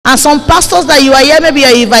And some pastors that you are here, maybe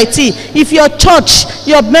you're invitee. If your church,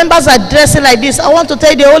 your members are dressing like this, I want to tell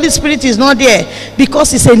you the Holy Spirit is not there,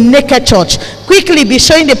 because it's a naked church. Quickly be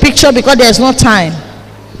showing the picture, because there's no time.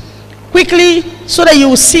 Quickly, so that you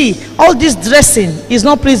will see all this dressing is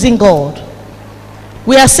not pleasing God.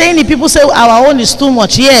 We are saying, if people say our own is too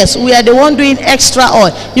much, yes, we are the one doing extra oil.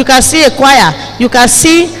 You can see a choir, you can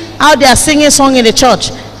see how they are singing song in the church.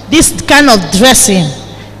 This kind of dressing,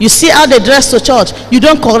 you see how they dress to church. You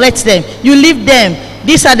don't correct them, you leave them.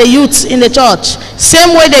 These are the youths in the church.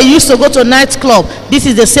 Same way they used to go to nightclub, this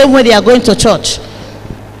is the same way they are going to church.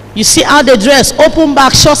 You see how they dress, open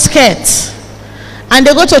back, short skirts, and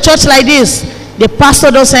they go to church like this. The pastor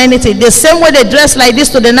don't say anything. The same way they dress like this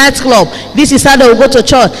to the nightclub, this is how they will go to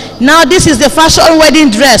church. Now this is the fashion wedding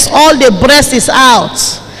dress. All the breast is out.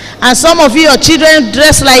 And some of you, your children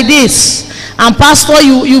dress like this. And pastor,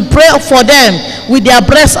 you pray for them with their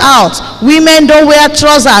breasts out. Women don't wear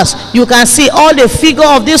trousers. You can see all the figure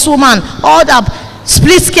of this woman, all the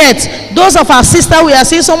split skirts. Those of our sisters, we are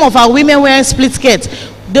seeing some of our women wearing split skirts.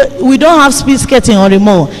 We don't have split skirting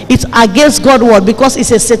anymore. It's against God's word, because it's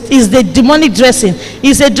the demonic dressing.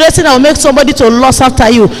 It's a dressing that will make somebody to lust after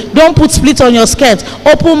you. Don't put split on your skirt.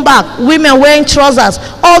 Open back. Women wearing trousers.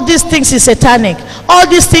 All these things is satanic. All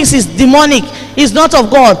these things is demonic. It's not of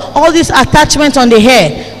God. All this attachment on the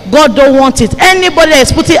hair, God don't want it. Anybody that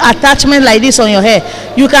is putting attachment like this on your hair,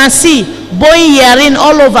 you can see bowing earring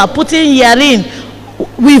all over, putting earring,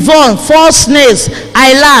 weave-on, false nails,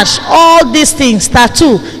 eyelash, all these things,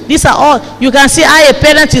 tattoo. These are all. You can see how a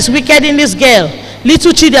parent is wicked in this girl.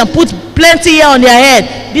 Little children put plenty hair on their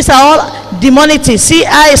head. These are all demonic. See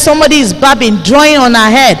how somebody is barbing, drawing on her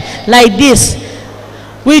head like this.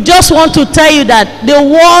 We just want to tell you that the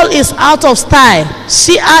world is out of style.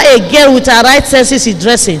 See how a girl with her right senses is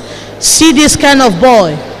dressing. See this kind of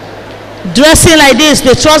boy dressing like this.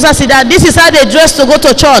 The trousers is that. This is how they dress to go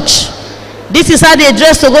to church. This is how they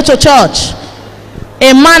dress to go to church.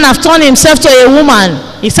 A man have turned himself to a woman.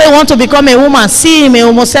 He said he want to become a woman. See him, a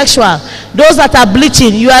homosexual. Those that are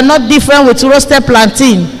bleaching, you are not different with roasted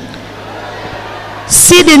plantain.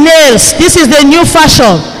 See the nails. This is the new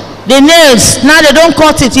fashion. The nails, now they don't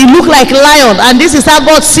cut it. You look like lion, and this is how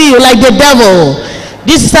God see you, like the devil.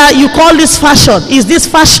 This is how you call this fashion. Is this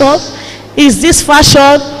fashion? Is this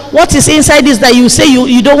fashion? What is inside this that you say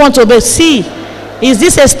you don't want to obey? See. Is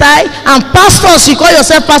this a style? And pastors, you call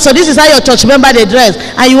yourself pastor, this is how your church member they dress,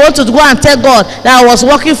 and you want to go and tell God that I was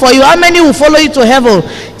working for you. How many will follow you to heaven?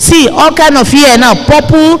 See, all kind of hair now,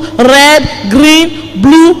 purple, red, green,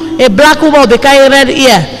 blue. A black woman will be carrying red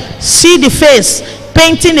hair. See the face,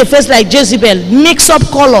 painting the face like Jezebel, mix up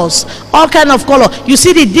colors, all kind of color. You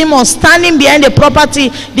see the demon standing behind the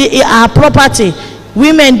property, our property.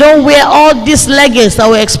 Women, don't wear all these leggings that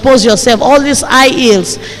will expose yourself, all these high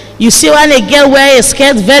heels. You see, when a girl wear a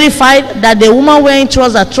skirt, verified that the woman wearing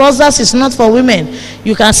trousers is not for women.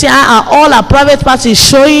 You can see how all our private parts is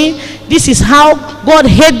showing. This is how God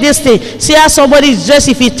hates this thing. See how somebody is dressed.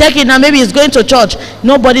 If he take it now, maybe he's going to church.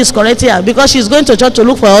 Nobody is correcting her, because she's going to church to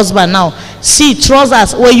look for a husband now. See,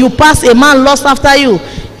 trousers. When you pass, a man lost after you.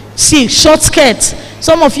 See, short skirts.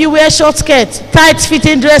 Some of you wear short skirts, tight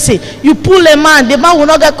fitting dressing. You pull a man, the man will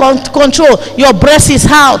not get control. Your breast is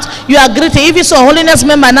out. You are greeting. If it's a holiness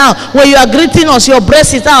member now, when you are greeting us, your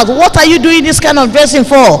breast is out. What are you doing this kind of dressing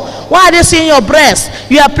for? Why are they seeing your breast?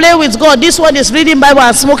 You are playing with God. This one is reading Bible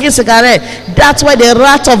and smoking cigarette. That's why the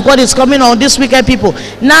wrath of God is coming on these wicked people.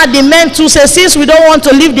 Now the men too say, since we don't want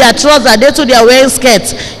to leave their trousers, they too they are wearing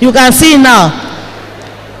skirts. You can see now.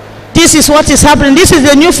 This is what is happening. This is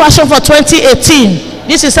the new fashion for 2018.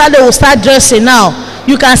 This is how they will start dressing now.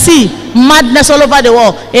 You can see madness all over the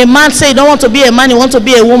world. A man say he don't want to be a man, he wants to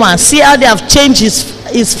be a woman. See how they have changed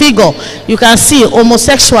his figure. You can see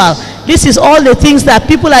homosexual. This is all the things that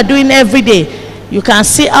people are doing every day. You can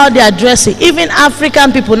see how they are dressing. Even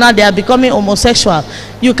African people now, they are becoming homosexual.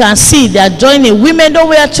 You can see they are joining. Women don't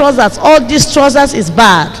wear trousers. All these trousers is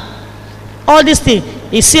bad. All these things.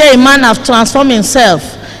 You see a man have transformed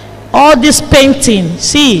himself. All this painting,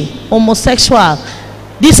 see, homosexual.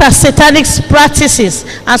 These are satanic practices,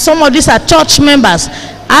 and some of these are church members.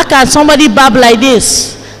 How can somebody barb like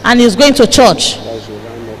this and he's going to church?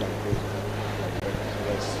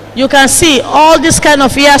 You can see all this kind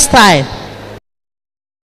of hairstyle.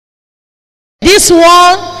 This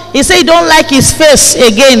one, he said he don't like his face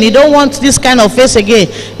again. He don't want this kind of face again.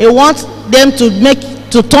 He wants them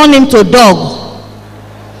to turn him to dog.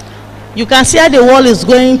 You can see how the world is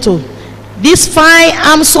going to. This fine,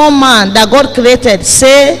 handsome man that God created,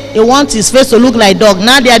 say he wants his face to look like dog.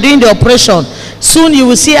 Now they are doing the operation. Soon you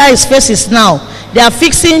will see how his face is now. They are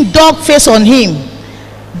fixing dog face on him.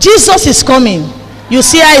 Jesus is coming. You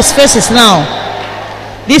see how his face is now.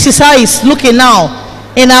 This is how he's looking now.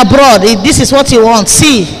 In abroad, this is what he wants.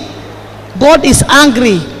 See, God is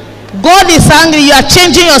angry. God is angry. You are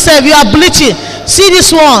changing yourself. You are bleaching. See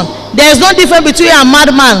this one. There is no difference between a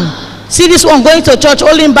madman. See this one going to church,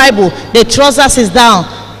 holding Bible. The trousers is down.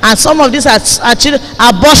 And some of these are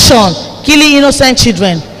abortion, killing innocent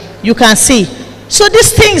children. You can see. So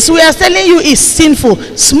these things we are telling you is sinful.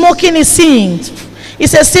 Smoking is sin.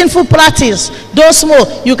 It's a sinful practice. Don't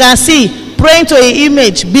smoke. You can see. Praying to an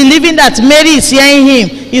image, believing that Mary is hearing him.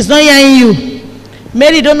 He's not hearing you.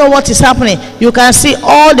 Mary don't know what is happening. You can see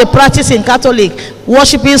all the practice in Catholic.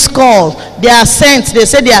 Worshiping skull. They are saints. They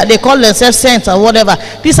say they call themselves saints or whatever.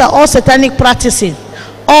 These are all satanic practices.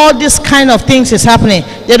 All these kind of things is happening.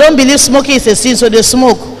 They don't believe smoking is a sin, so they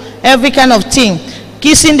smoke. Every kind of thing.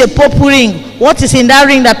 Kissing the Pope ring. What is in that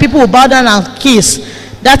ring that people will bow down and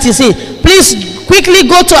kiss? That is it. Please quickly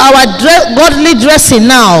go to our godly dressing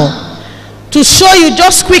now. To show you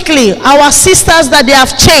just quickly our sisters that they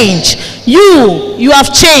have changed. You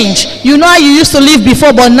have changed. You know how you used to live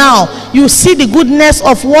before, but now you see the goodness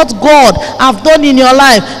of what God have done in your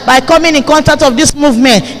life by coming in contact of this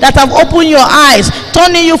movement that have opened your eyes,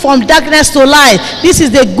 turning you from darkness to light. This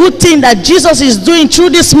is the good thing that Jesus is doing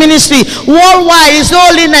through this ministry worldwide. It's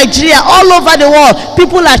not only Nigeria, all over the world.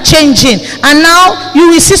 People are changing, and now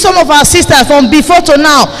you will see some of our sisters from before to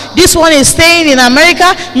now. This one is staying in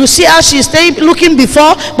America. You see how she's staying, looking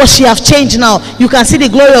before, but she have changed now. You can see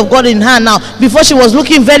the glory of God in her now. Before she was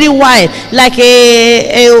looking very white, like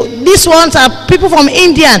these ones are people from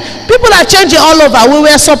India. People are changing all over. We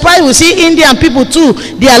were surprised. We see Indian people too.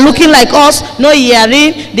 They are looking like us. No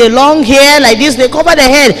earring, the long hair like this. They cover the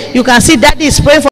head. You can see Daddy is praying for